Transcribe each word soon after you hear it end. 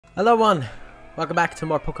Hello one! Welcome back to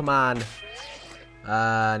more Pokemon.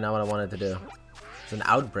 Now what I wanted to do. There's an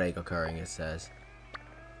outbreak occurring, it says.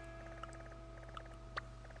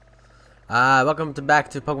 Welcome back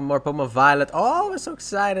to more Pokemon Violet. Oh, we're so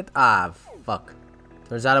excited. Ah, fuck.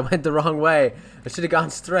 Turns out I went the wrong way. I should have gone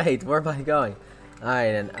straight. Where am I going?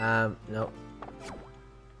 Alright then, no.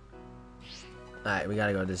 Alright, we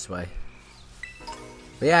gotta go this way.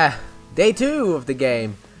 But yeah, day 2 of the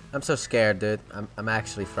game. I'm so scared, dude. I'm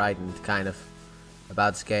actually frightened, kind of,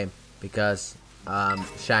 about this game. Because,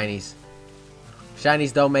 shinies.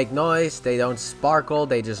 Shinies don't make noise, they don't sparkle,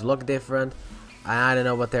 they just look different. I don't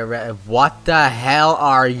know what they're... What the hell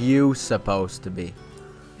are you supposed to be?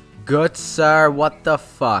 Good sir, what the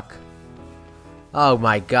fuck? Oh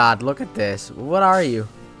my god, look at this. What are you?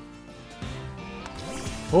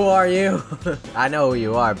 Who are you? I know who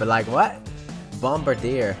you are, but like, what?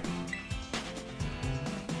 Bombardier.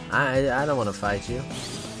 I don't want to fight you.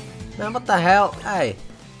 Man, what the hell? Hey.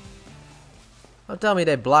 Don't tell me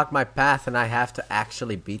they block my path and I have to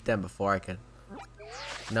actually beat them before I can.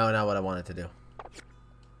 No, not what I wanted to do.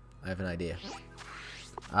 I have an idea.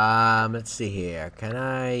 Let's see here. Can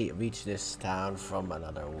I reach this town from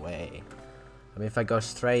another way? I mean, if I go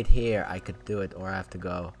straight here, I could do it, or I have to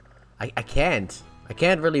go... I can't. I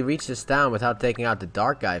can't really reach this town without taking out the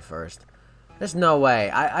dark guy first. There's no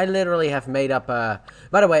way. I literally have made up a...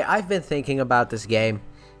 By the way, I've been thinking about this game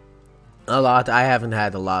a lot. I haven't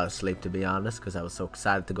had a lot of sleep, to be honest, because I was so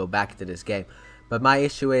excited to go back to this game. But my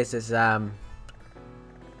issue is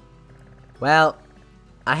well,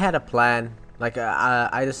 I had a plan. Like,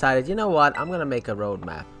 I decided, you know what? I'm gonna make a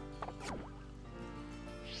roadmap.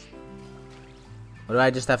 Or do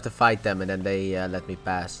I just have to fight them and then they let me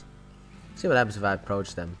pass? See what happens if I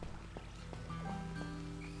approach them.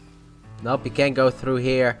 Nope, you can't go through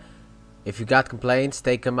here. If you got complaints,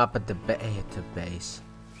 take them up at the base.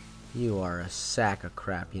 You are a sack of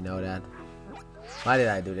crap, you know that? Why did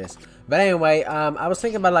I do this? But anyway, I was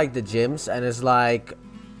thinking about like the gyms, and it's like...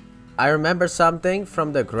 I remember something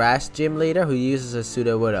from the grass gym leader who uses a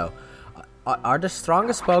Sudowoodo. Are the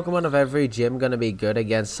strongest Pokemon of every gym gonna be good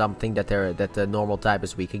against something that the normal type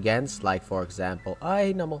is weak against? Like, for example... Oh, I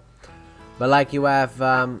hate normal. But like you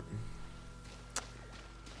have...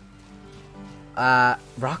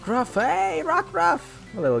 Rockruff, hey, Rockruff!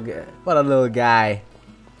 What a little guy.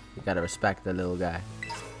 You gotta respect the little guy.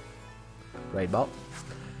 Great ball.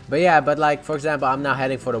 But yeah, but like, for example, I'm now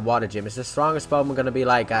heading for the water gym. Is the strongest Pokemon gonna be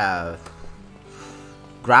like,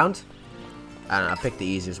 ground? I don't know, I picked the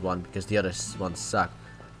easiest one because the other ones suck.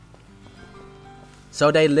 So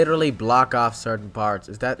they literally block off certain parts.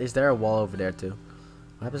 Is there a wall over there too?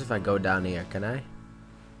 What happens if I go down here? Can I?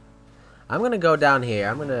 I'm gonna go down here.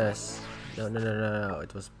 I'm gonna... No.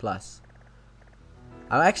 It was plus.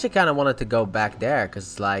 I actually kind of wanted to go back there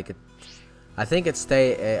because, like, I think I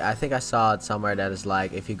think I saw it somewhere that is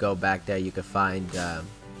like, if you go back there, you can find.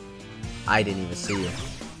 I didn't even see it,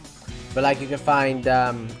 but like you can find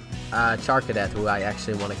Charcadet, who I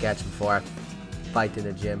actually want to catch before I fight in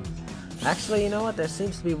the gym. Actually, you know what? There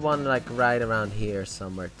seems to be one like right around here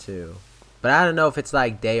somewhere too, but I don't know if it's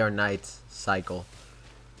like day or night cycle.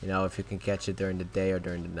 You know, if you can catch it during the day or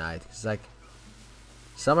during the night. It's like,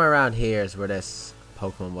 somewhere around here is where this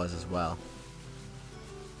Pokemon was as well.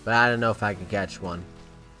 But I don't know if I can catch one.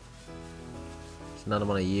 It's another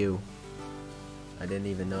one of you. I didn't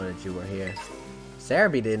even know that you were here.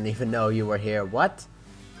 Cerebi didn't even know you were here. What?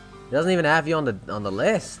 It doesn't even have you on the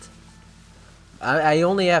list. I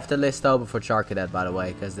only have the list open for Charcadet, by the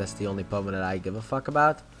way, because that's the only Pokemon that I give a fuck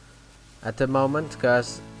about at the moment.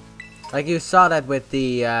 Because... like you saw that with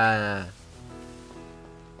the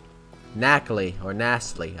Nacli or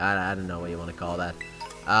Nastly. I don't know what you want to call that.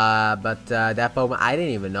 But that Pokemon, I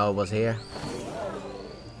didn't even know it was here.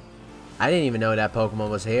 I didn't even know that Pokemon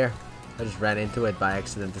was here. I just ran into it by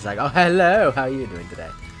accident. It's like, oh hello, how are you doing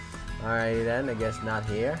today? Alrighty then, I guess not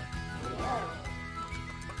here.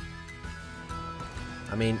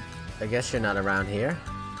 I mean, I guess you're not around here.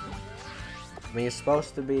 I mean, you're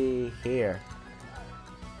supposed to be here.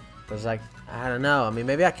 It's like, I don't know. I mean,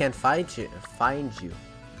 maybe I can't find you.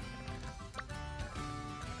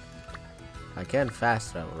 I can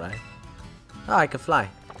fast travel, right? Oh, I can fly.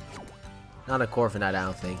 Not a Corviknight, I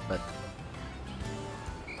don't think, but...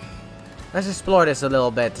 let's explore this a little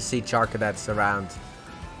bit to see Charcadets around.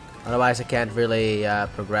 Otherwise, I can't really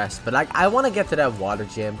progress. But, like, I want to get to that water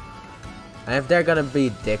gym. And if they're gonna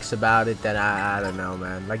be dicks about it, then I don't know,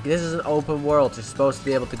 man. Like, this is an open world. You're supposed to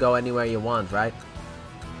be able to go anywhere you want, right?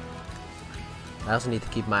 I also need to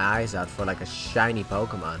keep my eyes out for like a shiny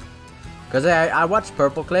Pokemon. Because I watched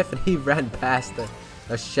Purple Cliff and he ran past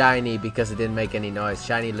a shiny because it didn't make any noise.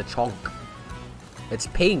 Shiny Lechonk. It's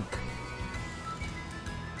pink.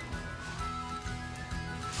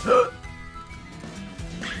 I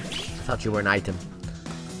thought you were an item.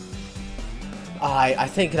 I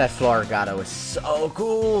think that Florigato is so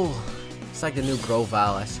cool. It's like the new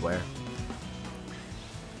Grovyle, I swear.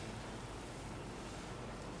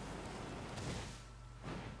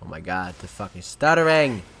 Oh my god, the fucking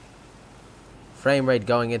stuttering. Frame rate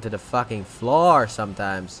going into the fucking floor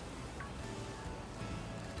sometimes.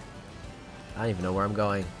 I don't even know where I'm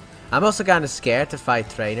going. I'm also kind of scared to fight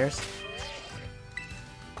trainers.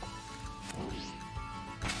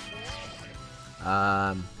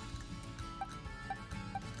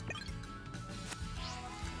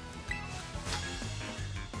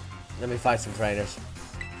 Let me fight some trainers.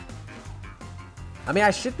 I mean, I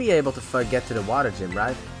should be able to get to the water gym,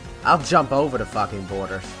 right? I'll jump over the fucking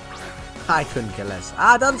borders. I couldn't care less.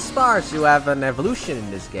 Ah, Dunsparce, you have an evolution in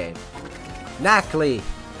this game. Knackley.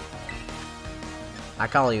 I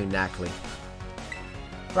call you Knackley.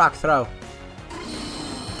 Rock throw.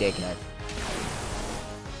 Dickhead.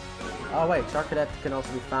 Oh wait, Charcadet can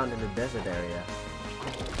also be found in the desert area.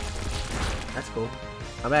 That's cool.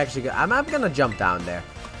 I'm gonna jump down there.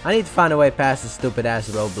 I need to find a way past this stupid ass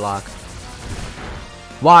roadblock.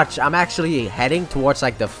 Watch, I'm actually heading towards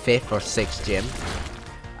like the 5th or 6th gym.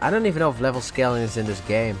 I don't even know if level scaling is in this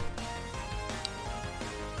game.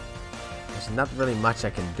 There's not really much I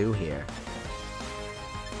can do here.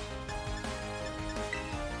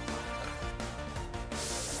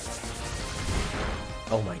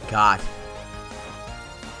 Oh my god.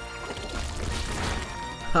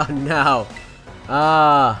 Oh no.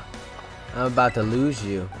 Ah. I'm about to lose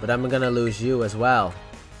you, but I'm gonna lose you as well.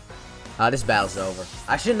 Ah, this battle's over.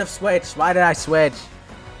 I shouldn't have switched. Why did I switch?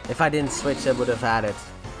 If I didn't switch, I would have had it.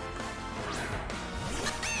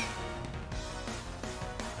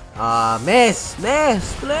 Miss!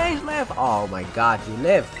 Miss! Please live! Oh my god, you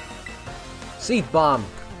live. Seed bomb.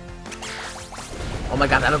 Oh my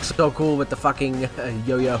god, that looks so cool with the fucking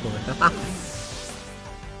yo-yo.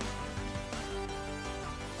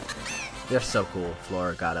 They're so cool,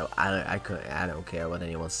 Florigato. I don't care what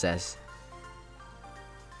anyone says.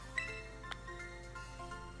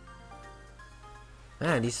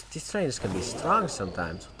 Man, these trainers can be strong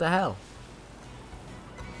sometimes. What the hell?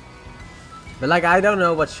 But like, I don't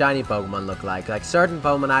know what shiny Pokemon look like. Like certain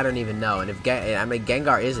Pokemon, I don't even know. And if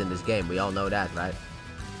Gengar is in this game, we all know that, right?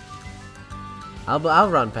 I'll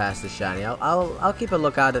run past the shiny. I'll keep a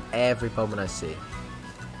lookout at every Pokemon I see.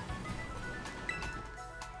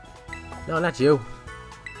 No, not you.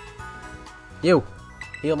 You!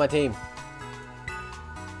 Heal my team.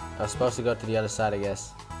 I was supposed to go to the other side, I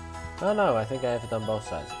guess. Oh no, I think I have it on both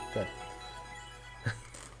sides. Good.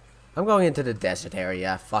 I'm going into the desert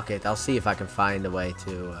area. Fuck it. I'll see if I can find a way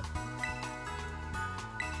to...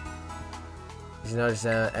 You notice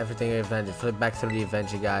everything invented. Flip back through the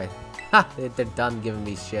adventure guide. Ha! They're done giving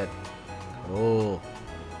me shit. Oh.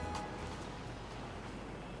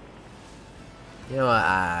 You know what?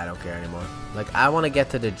 I don't care anymore. Like, I want to get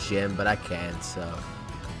to the gym, but I can't, so...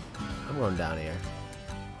 I'm going down here.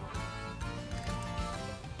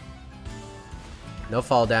 No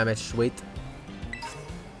fall damage. Sweet.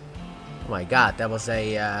 Oh my god, that was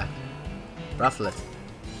a, Rufflet.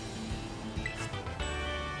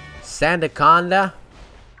 Sandaconda?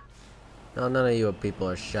 No, none of you people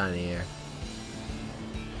are shiny here.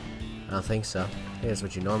 I don't think so. I think that's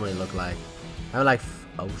what you normally look like. I'm like...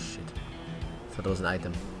 Oh shit. I thought it was an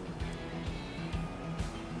item.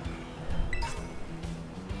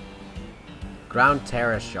 Ground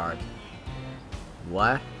Terra Shard.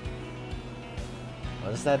 What?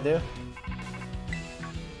 What does that do?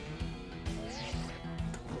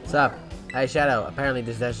 What's up? Hey Shadow, apparently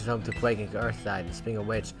this dash is home to quaking earth tide and speaking of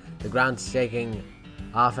which, the ground's shaking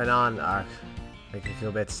off and on are making me feel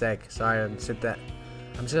a bit sick. Sorry, I'm just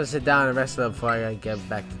gonna sit down and rest a little before I get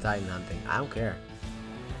back to Titan hunting. I don't care.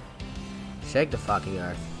 Shake the fucking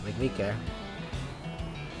earth. Make me care.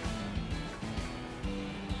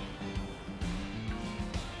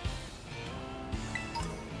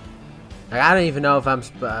 Like, I don't even know if I'm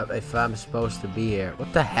supposed to be here.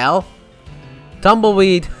 What the hell?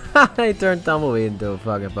 Tumbleweed! I turned Tumbleweed into a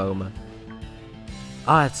fucking Pokemon.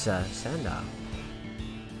 Oh, it's a Sandile.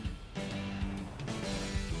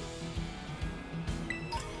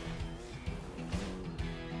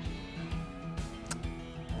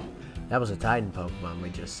 That was a Titan Pokemon we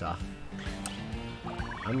just saw.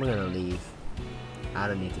 I'm gonna leave. I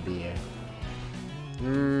don't need to be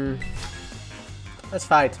here. Let's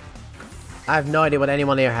fight. I have no idea what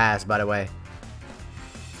anyone here has, by the way.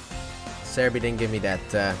 Serby didn't give me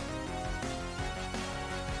that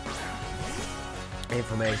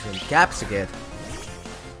Information. Capsicate.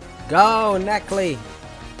 Go, Neckley.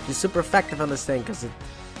 He's super effective on this thing because it.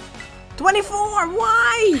 24!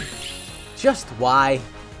 Why? Just why?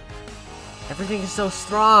 Everything is so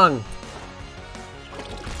strong.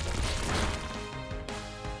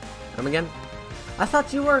 Come again? I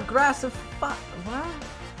thought you were aggressive. What?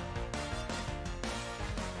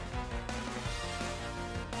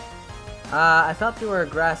 I thought you were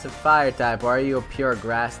aggressive fire type, or are you a pure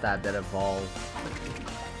grass type that evolves?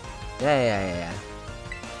 Yeah.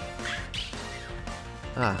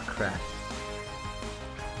 Ah, crap.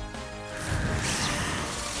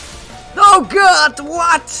 Oh god,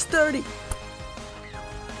 what? Sturdy!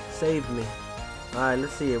 Save me. Alright,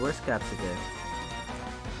 let's see. Where's Capsicate?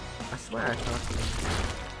 I swear I talked to him.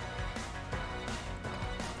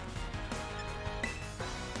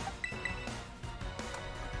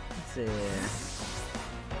 Let's see.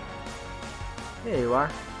 Here you are.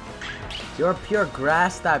 You're a pure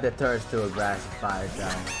grass type that turns to a grass fire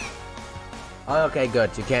type. Oh, okay,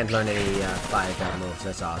 good. You can't learn any fire type moves.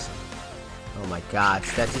 That's awesome. Oh my god,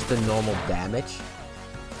 is that just the normal damage?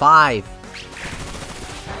 5.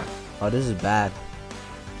 Oh, this is bad.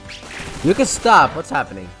 You can stop. What's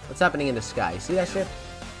happening? What's happening in the sky? You see that shit?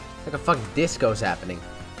 Like a fucking disco's happening.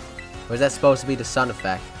 Or is that supposed to be the sun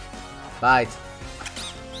effect? Bite.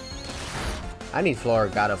 I need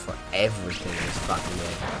Floragato for everything in this fucking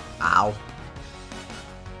game. Ow.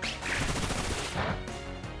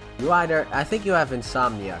 You either... I think you have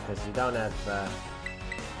insomnia, because you don't have...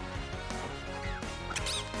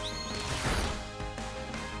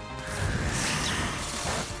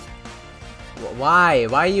 Why?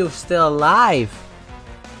 Why are you still alive?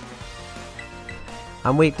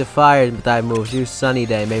 I'm weak to fire type moves. Use Sunny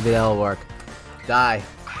Day. Maybe that'll work. Die.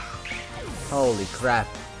 Holy crap.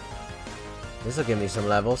 This'll give me some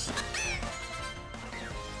levels.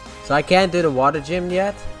 So I can't do the water gym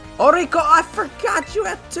yet? Oh, Rico, I forgot you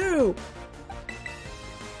had 2!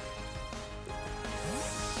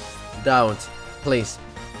 Don't. Please.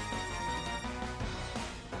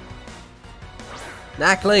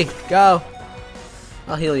 Knackley, go!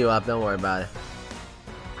 I'll heal you up, don't worry about it.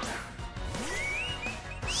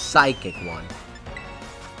 Psychic one.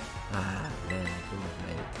 Ah, man, I couldn't have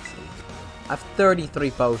made it this easy. I have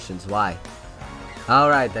 33 potions, why?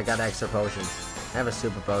 Alright, I got extra potions. I have a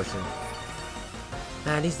super potion.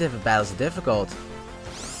 Man, these different battles are difficult.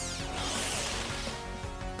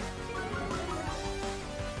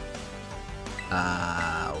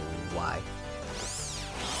 Why?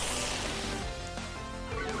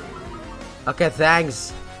 Okay,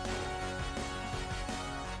 thanks.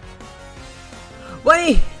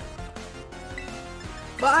 Wait!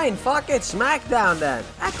 Fine, fuck it, Smackdown then.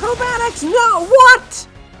 Acrobatics, no, what?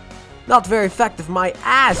 Not very effective, my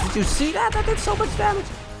ass. Did you see that? That did so much damage.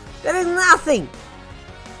 That is nothing.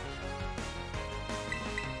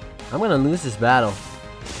 I'm gonna lose this battle.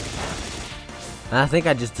 And I think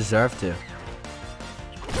I just deserve to.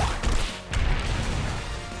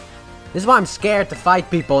 This is why I'm scared to fight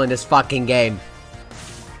people in this fucking game.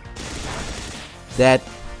 That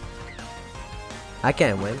I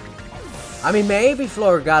can't win. I mean, maybe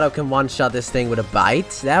Floragato can one-shot this thing with a bite.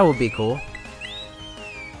 That would be cool.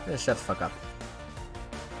 Shut the fuck up.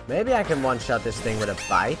 Maybe I can one-shot this thing with a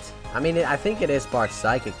bite. I mean, I think it is part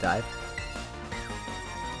psychic type.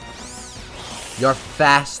 You're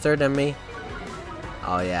faster than me?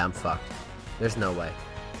 Oh yeah, I'm fucked. There's no way.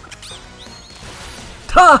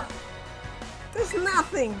 Tuh! There's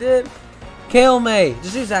nothing, dude. Kill me.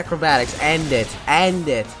 Just use acrobatics. End it. End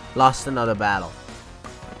it. Lost another battle.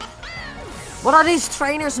 What are these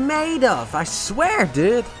trainers made of? I swear,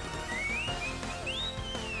 dude.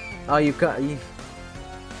 Oh, you got...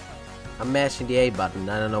 I'm mashing the A button.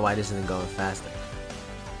 I don't know why this isn't going faster.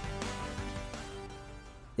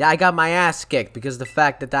 Yeah, I got my ass kicked because the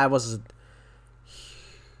fact that I was...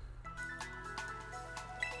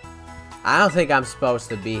 I don't think I'm supposed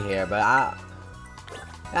to be here, but I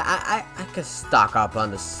can stock up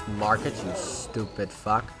on this market, you stupid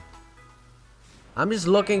fuck. I'm just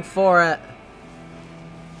looking for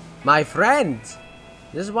my friend.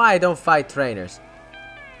 This is why I don't fight trainers.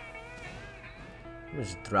 Let me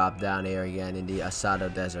just drop down here again in the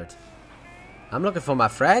Asado Desert. I'm looking for my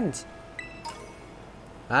friend.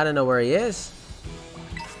 I don't know where he is.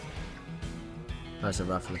 That's a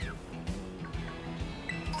roughly.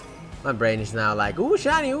 My brain is now like, ooh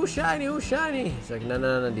shiny, ooh shiny, ooh shiny. It's like,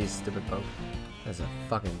 no, these stupid punk. There's a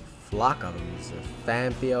fucking flock of them. There's a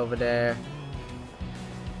Fampi over there.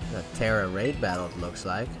 A Terra raid battle, it looks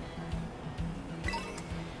like.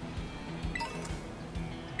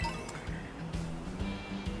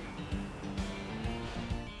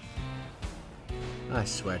 I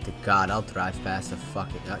swear to God, I'll drive past the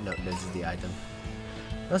fucking... Oh, no, this is the item.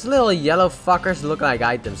 Those little yellow fuckers look like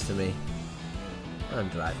items to me. I'll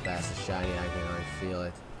drive past the shiny, I can already feel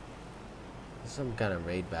it. There's some kind of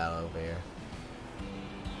raid battle over here.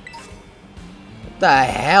 What the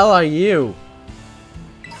hell are you?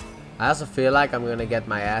 I also feel like I'm gonna get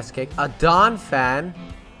my ass kicked. A Dawn fan?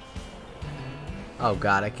 Oh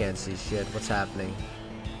God, I can't see shit. What's happening?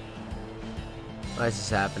 Why is this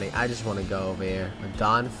happening? I just want to go over here. A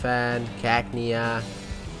Dawn fan, Cacnea.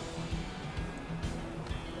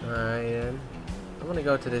 Alright then. I'm gonna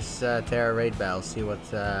go to this Terra raid battle, see what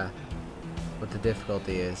the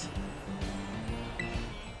difficulty is.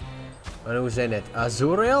 And who's in it?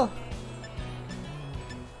 Azuriel?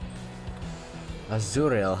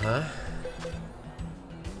 Azuriel, huh?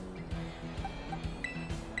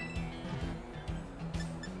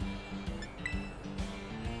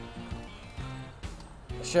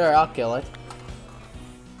 Sure, I'll kill it.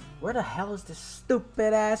 Where the hell is this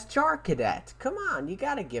stupid ass Char Cadet? Come on, you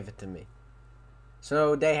gotta give it to me.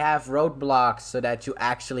 So they have roadblocks so that you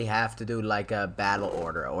actually have to do like a battle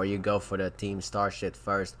order, or you go for the team star shit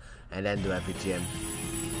first and then do every gym.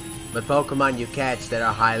 But Pokemon you catch that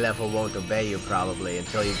are high level won't obey you probably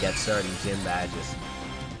until you get certain gym badges.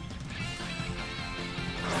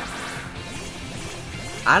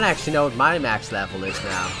 I don't actually know what my max level is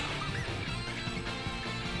now.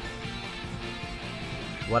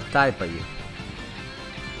 What type are you?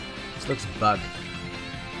 This looks bug.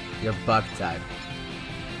 You're bug type.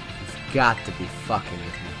 You've got to be fucking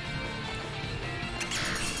with me.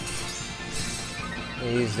 Let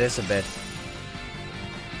me use this a bit.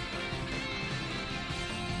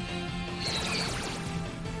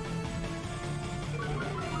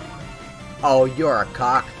 Oh, you're a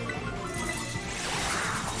cock.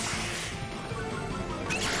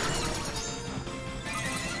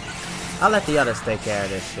 I'll let the others take care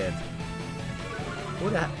of this shit.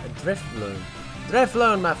 Who the hell? Driftloon.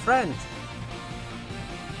 Driftloon, my friend!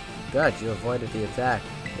 Good, you avoided the attack.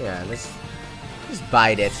 Yeah, let's just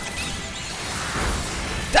bite it.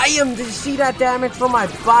 Damn, did you see that damage from my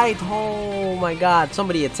bite? Oh my God,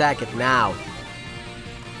 somebody attack it now.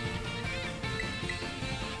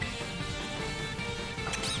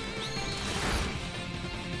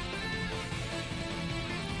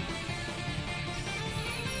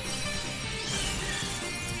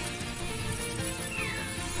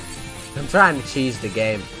 I'm trying to cheese the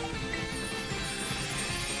game.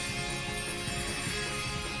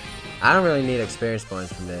 I don't really need experience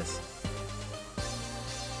points from this.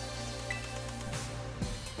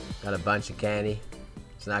 Got a bunch of candy.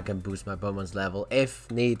 It's not gonna boost my Pokemon's level if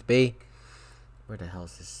need be. Where the hell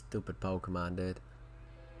is this stupid Pokemon, dude?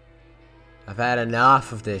 I've had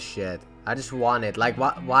enough of this shit. I just want it. Like,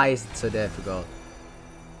 why is it so difficult?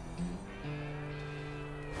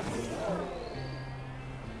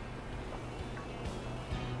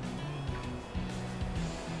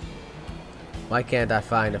 Why can't I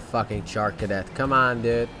find a fucking Char Cadet? Come on,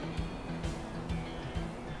 dude.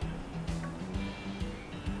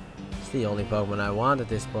 It's the only Pokemon I want at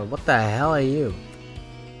this point. What the hell are you?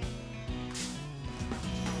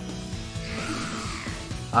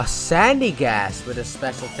 A Sandy Gas with a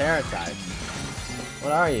special Terra type.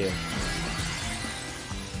 What are you?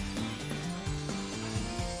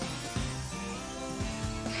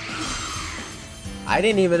 I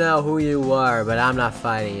didn't even know who you were, but I'm not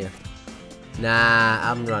fighting you.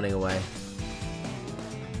 Nah, I'm running away.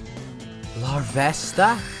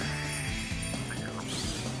 Larvesta?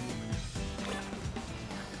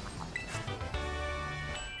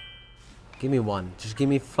 Give me one. Just give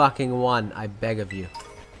me fucking one. I beg of you.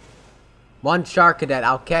 One Char Cadet.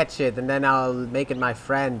 I'll catch it and then I'll make it my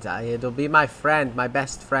friend. It'll be my friend. My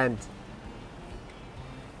best friend.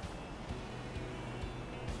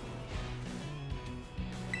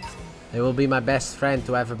 It will be my best friend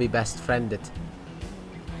to ever be best friended.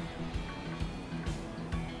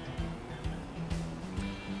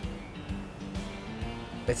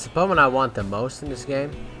 It's the Pokemon I want the most in this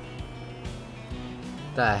game.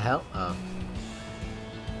 The hell? Oh.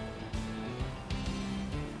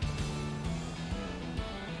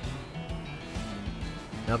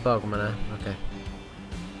 No Pokemon, huh? Okay.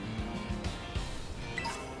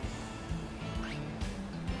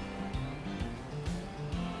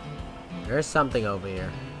 There's something over here.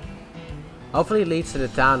 Hopefully it leads to the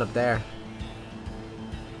town up there.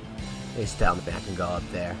 Please tell me I can go up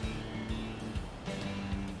there.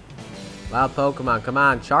 Wild Pokemon, come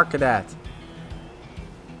on, Char Cadet.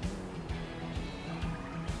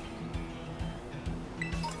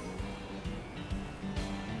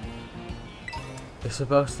 You're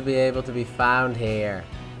supposed to be able to be found here.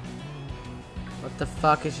 What the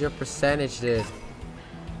fuck is your percentage, dude?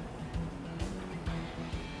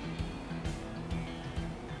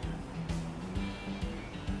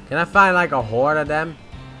 Can I find like a horde of them?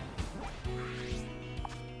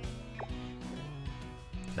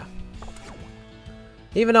 No.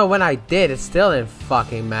 Even though when I did, it still didn't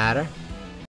fucking matter.